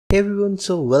Hey everyone,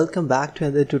 so welcome back to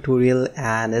another tutorial,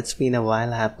 and it's been a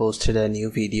while I have posted a new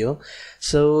video.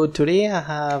 So today I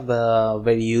have a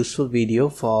very useful video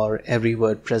for every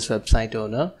WordPress website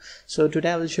owner. So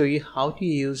today I will show you how to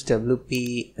use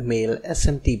WP Mail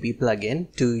SMTP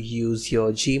plugin to use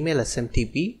your Gmail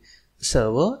SMTP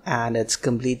server, and it's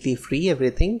completely free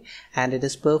everything, and it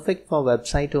is perfect for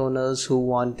website owners who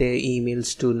want their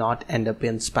emails to not end up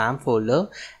in spam folder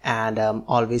and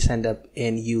always end up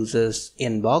in users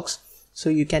inbox.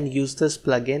 So you can use this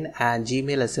plugin and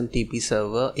Gmail SMTP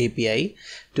server API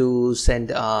to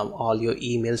send all your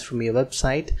emails from your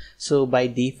website. So by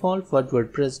default what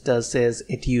WordPress does is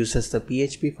it uses the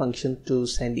PHP function to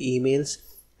send emails,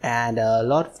 and a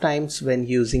lot of times when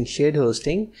using shared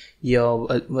hosting, your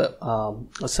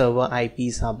server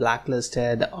IPs are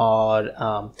blacklisted,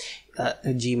 or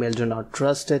Gmail do not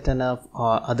trust it enough,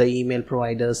 or other email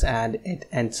providers, and it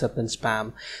ends up in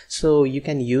spam. So you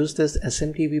can use this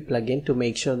SMTP plugin to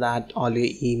make sure that all your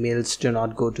emails do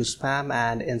not go to spam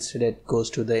and instead it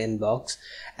goes to the inbox.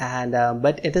 And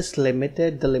but it is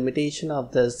limited. The limitation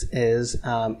of this is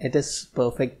it is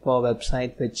perfect for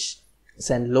website which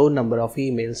send low number of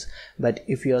emails, but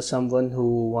if you are someone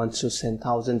who wants to send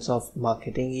thousands of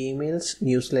marketing emails,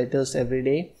 newsletters every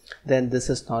day, then this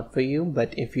is not for you.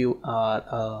 But if you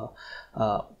are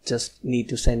just need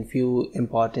to send few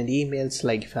important emails,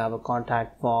 like if you have a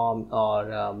contact form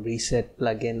or reset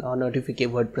plugin or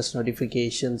WordPress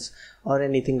notifications or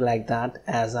anything like that,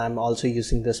 as I'm also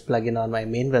using this plugin on my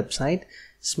main website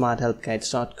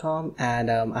smarthelpguides.com,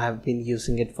 and I have been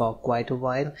using it for quite a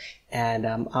while, and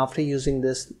after using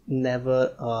this,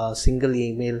 never a single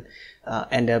email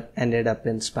ended up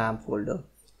in spam folder.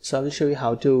 So I will show you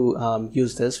how to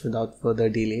use this without further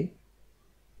delay.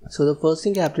 So the first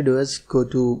thing you have to do is go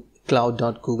to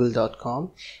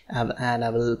cloud.google.com, and I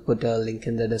will put a link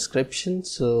in the description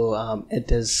so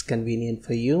it is convenient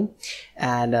for you.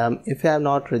 And if you have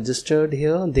not registered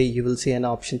here, you will see an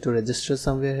option to register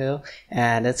somewhere here,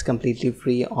 and it's completely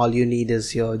free. All you need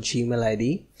is your Gmail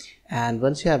ID, and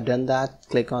once you have done that,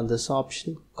 click on this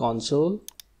option, console,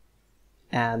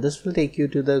 and this will take you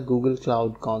to the Google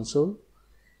Cloud console.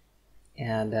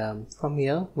 And from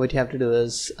here what you have to do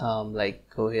is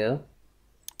go here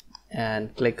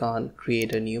and click on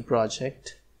create a new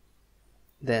project,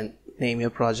 then name your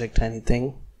project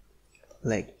anything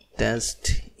like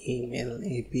test email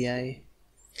API,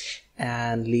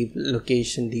 and leave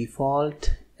location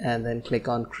default, and then click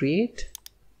on create.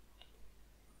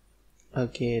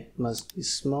 Okay, it must be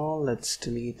small, let's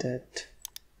delete it.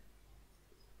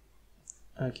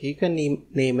 Okay, you can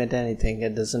name it anything,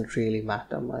 it doesn't really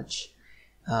matter much.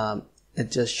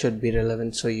 It just should be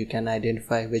relevant so you can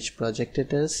identify which project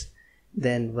it is.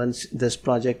 Then once this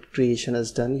project creation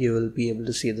is done, you will be able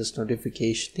to see this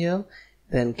notification here.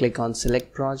 Then click on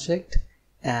select project,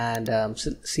 and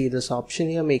see this option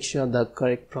here. Make sure the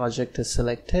correct project is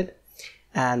selected,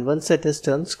 and once it is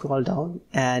done, scroll down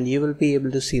and you will be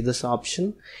able to see this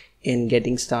option in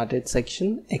getting started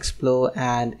section, explore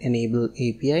and enable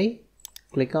API.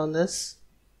 Click on this,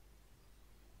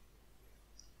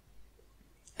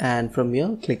 and from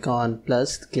here click on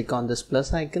this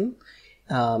plus icon,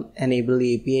 enable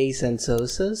APIs and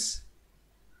services,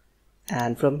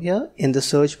 and from here in the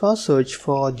search bar search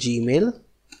for Gmail,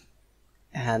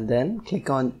 and then click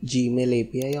on Gmail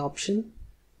API option,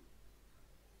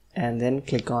 and then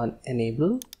click on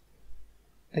enable.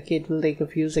 Okay, it will take a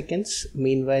few seconds.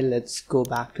 Meanwhile, let's go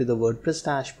back to the WordPress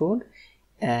dashboard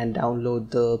and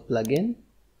download the plugin.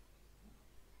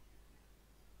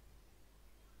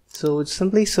 So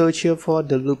simply search here for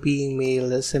WP Mail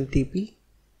SMTP,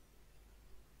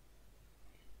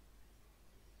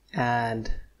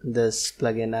 and this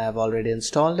plugin I have already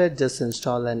installed it. Just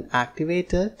install and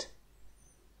activate it.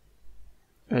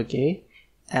 Okay,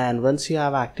 and once you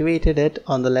have activated it,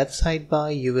 on the left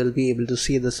sidebar you will be able to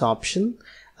see this option,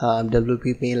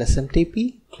 WP Mail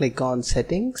SMTP. Click on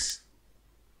settings,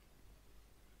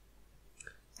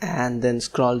 and then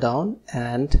scroll down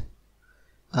and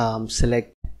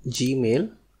select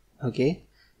Gmail. Okay,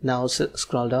 now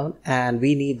scroll down, and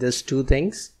we need these two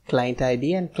things, client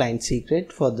ID and client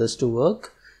secret, for this to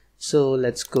work. So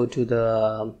let's go to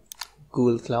the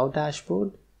Google Cloud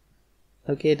dashboard.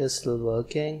 Okay, it is still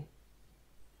working.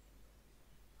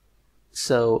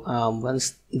 So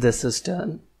once this is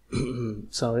done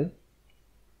sorry,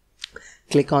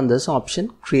 click on this option,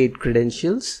 create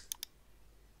credentials,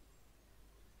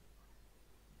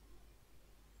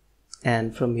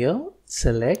 and from here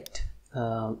select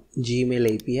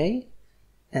Gmail API,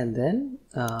 and then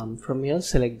from here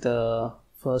select the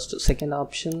second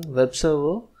option, web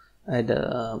server,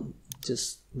 and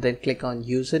just then click on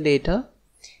user data,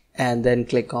 and then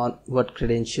click on what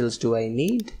credentials do I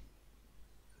need.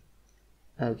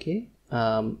 Okay,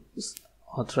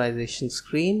 authorization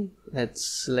screen, let's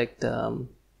select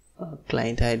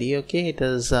client ID. Okay, it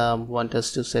does want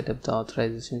us to set up the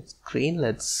authorization screen.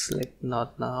 Let's select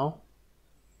not now.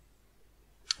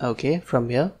 Okay, from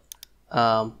here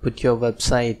put your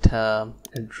website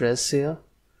address here.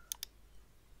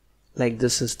 Like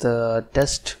this is the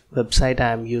test website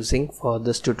I am using for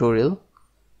this tutorial.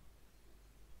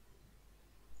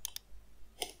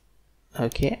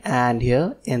 Okay, and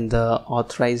here in the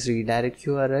authorized redirect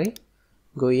URI,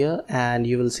 go here and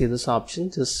you will see this option.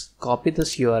 Just copy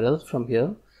this URL from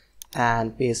here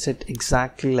and paste it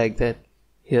exactly like that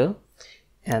here,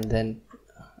 and then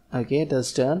okay,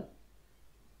 that's done.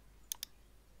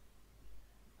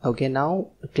 Okay, now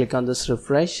click on this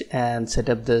refresh and set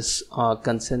up this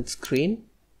consent screen.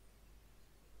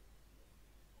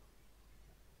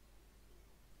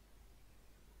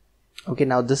 Okay,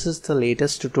 now this is the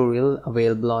latest tutorial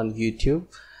available on YouTube,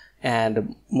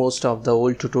 and most of the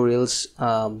old tutorials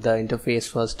the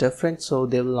interface was different, so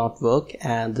they will not work,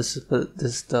 and this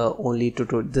is the only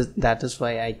tutorial. That is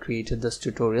why I created this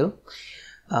tutorial.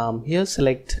 Here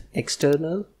select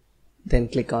external, then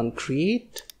click on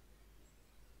create,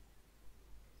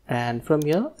 and from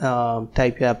here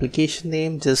type your application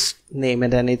name. Just name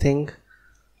it anything.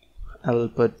 I will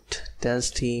put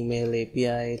test email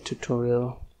API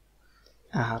tutorial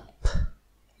app.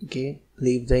 Okay,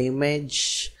 leave the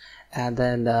image, and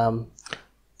then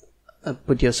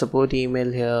put your support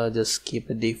email here. Just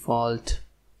keep it default,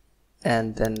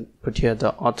 and then put here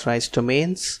the authorized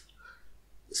domains.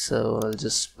 So I'll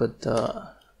just put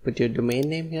your domain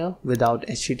name here without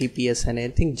HTTPS and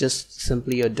anything, just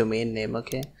simply your domain name.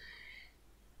 Okay,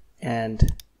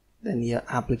 and then your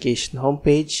application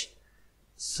homepage.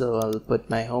 So I'll put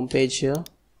my homepage here.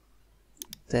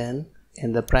 Then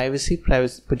in the privacy,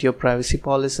 put your privacy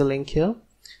policy link here.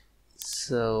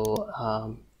 So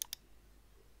I'm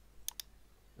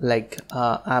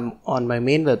on my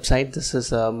main website. This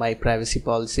is my privacy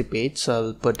policy page, so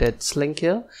I'll put its link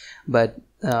here, but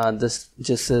this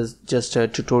is just a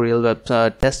tutorial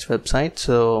test website,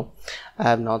 so I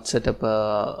have not set up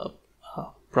a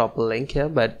proper link here,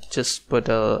 but just put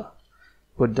the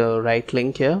right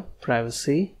link here,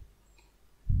 privacy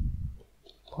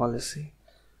policy.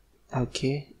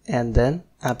 Okay, and then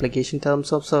application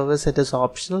terms of service, it is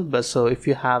optional, but so if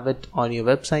you have it on your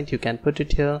website you can put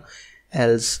it here,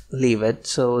 else leave it.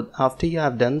 So after you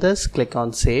have done this, click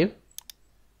on save,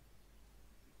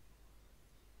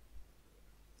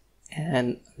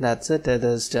 and that's it, it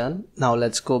is done. Now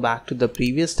let's go back to the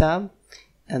previous tab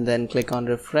and then click on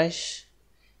refresh.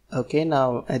 Okay,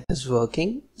 now it is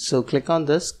working. So click on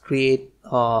this, create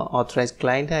authorized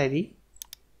client ID.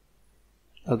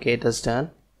 Okay, it is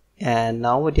done. And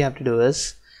now what you have to do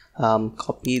is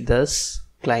copy this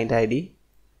client ID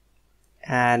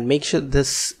and make sure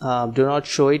this do not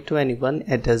show it to anyone.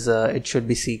 It should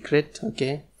be secret.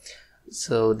 Okay,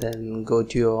 so then go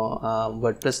to your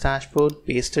WordPress dashboard,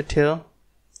 paste it here,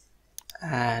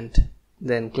 and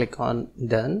then click on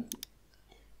done.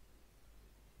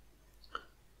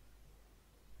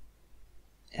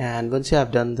 And once you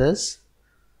have done this,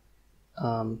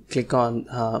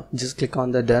 just click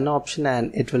on the done option,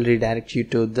 and it will redirect you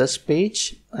to this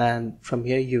page, and from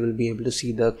here you will be able to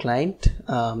see the client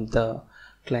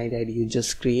ID you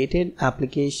just created,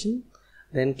 application.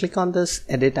 Then click on this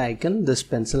edit icon, this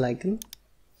pencil icon.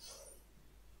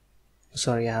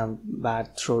 Sorry, I have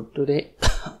bad throat today.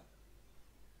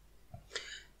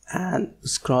 And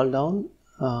scroll down.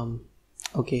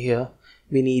 Okay, here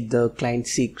we need the client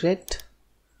secret,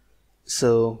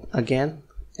 so again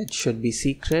it should be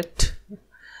secret,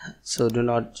 so do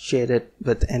not share it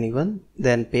with anyone.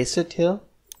 Then paste it here,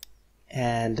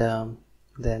 and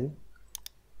then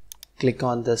click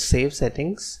on the save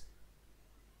settings.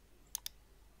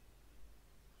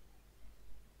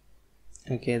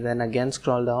 Okay, then again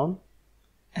scroll down,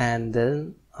 and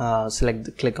then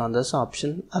click on this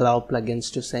option, allow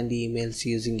plugins to send emails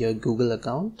using your Google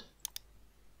account.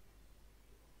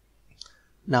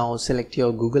 Now select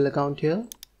your Google account here.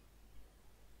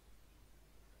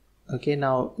 Okay,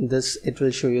 now it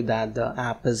will show you that the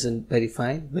app isn't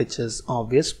verified, which is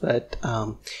obvious, but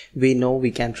we know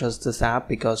we can trust this app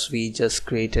because we just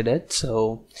created it.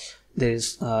 So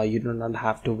there's you do not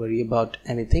have to worry about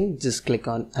anything. Just click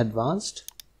on advanced,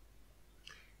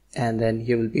 and then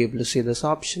you will be able to see this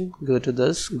option. Go to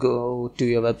this, go to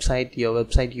your website, your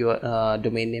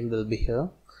domain name will be here.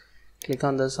 Click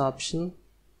on this option,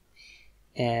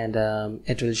 and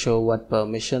it will show what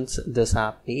permissions this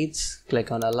app needs.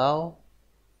 Click on allow,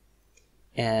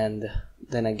 and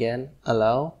then again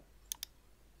allow,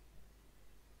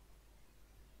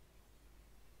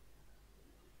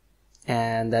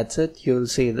 and that's it. You'll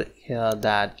see here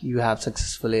that you have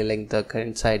successfully linked the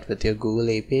current site with your Google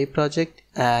API project,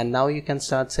 and now you can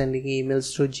start sending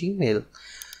emails through Gmail.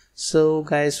 So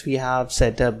guys, we have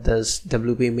set up this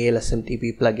WP Mail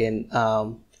SMTP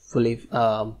plugin fully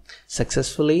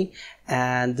successfully,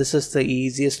 and this is the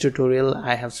easiest tutorial.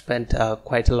 I have spent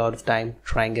quite a lot of time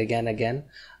trying again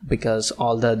because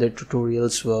all the other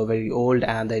tutorials were very old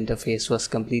and the interface was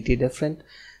completely different.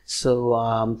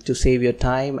 So to save your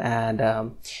time, and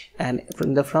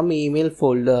from email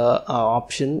folder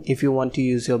option, if you want to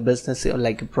use your business or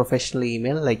like a professional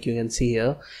email, like you can see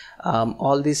here,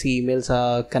 all these emails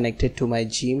are connected to my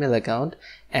Gmail account,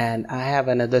 and I have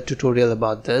another tutorial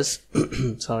about this.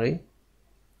 Sorry.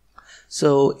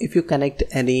 So if you connect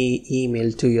any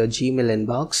email to your Gmail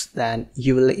inbox, then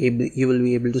you will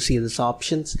be able to see these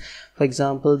options. For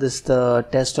example, this is the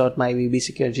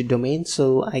test.mybbsecurity domain,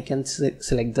 so I can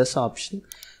select this option,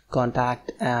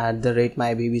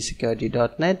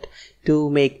 contact@mybbsecurity.net, to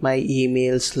make my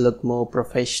emails look more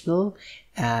professional.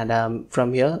 And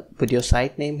from here, put your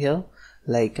site name here,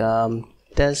 like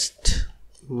test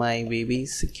my baby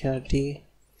security.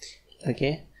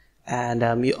 Okay. And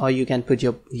you can put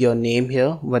your name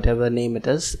here, whatever name it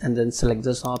is, and then select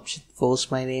this option,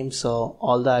 force my name. So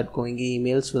all the outgoing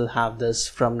emails will have this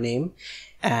from name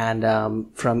and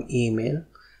from email.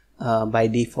 By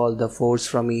default, the force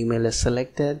from email is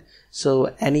selected.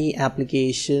 So any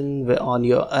application on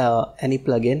your any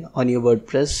plugin on your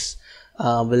WordPress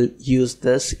will use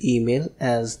this email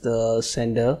as the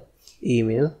sender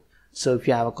email. So if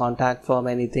you have a contact form,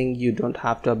 anything, you don't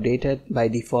have to update it. By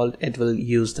default, it will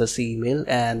use this email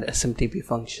and SMTP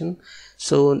function.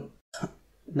 So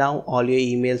now all your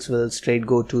emails will straight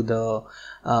go to the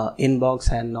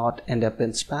inbox and not end up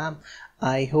in spam.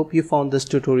 I hope you found this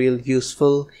tutorial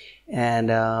useful, and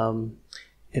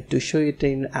to show it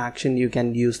in action, you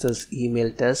can use this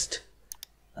email test.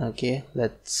 Okay,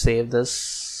 let's save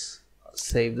this,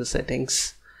 save the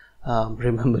settings.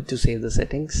 Remember to save the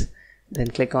settings. Then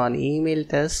click on email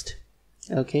test.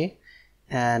 Okay,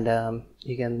 and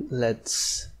you can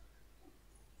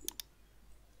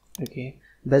okay,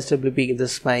 best WP,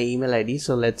 this is my email ID,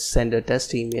 so let's send a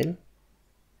test email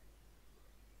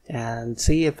and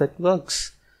see if it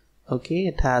works. Okay,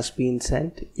 it has been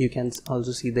sent. You can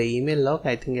also see the email log.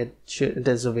 I think it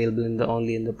is available in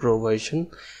only in the pro version.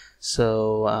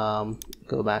 So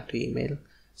go back to email.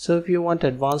 So if you want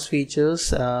advanced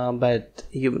features, but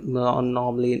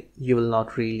normally you will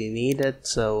not really need it,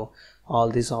 so all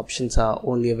these options are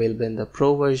only available in the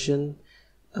pro version.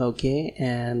 Okay,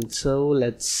 and so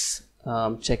let's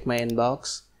check my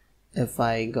inbox if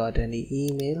I got any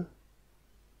email.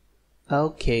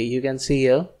 Okay, you can see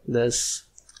here this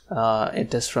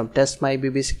it is from test my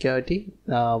BB security,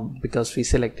 because we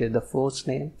selected the force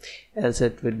name, else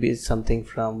it would be something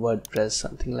from WordPress,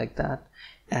 something like that.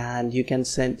 And you can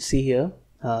see here,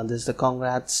 this is the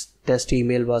congrats test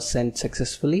email was sent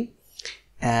successfully,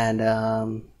 and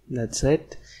that's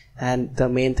it. And the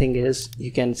main thing is,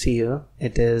 you can see here,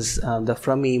 it is the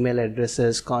from email address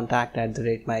is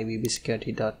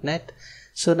contact@mybbsecurity.net.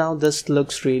 So now this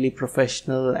looks really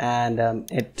professional, and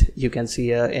you can see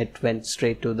here it went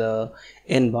straight to the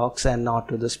inbox and not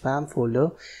to the spam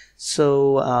folder.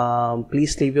 So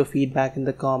please leave your feedback in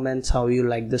the comments, how you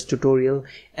like this tutorial,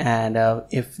 and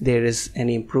if there is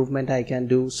any improvement I can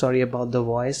do. Sorry about the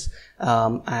voice,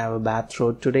 I have a bad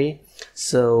throat today.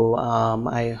 So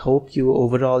I hope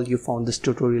overall you found this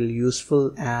tutorial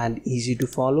useful and easy to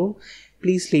follow.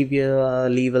 Please leave a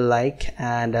like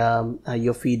and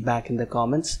your feedback in the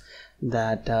comments.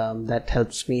 That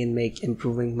helps me in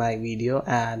improving my video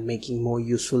and making more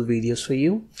useful videos for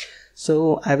you.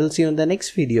 So I will see you in the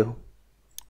next video.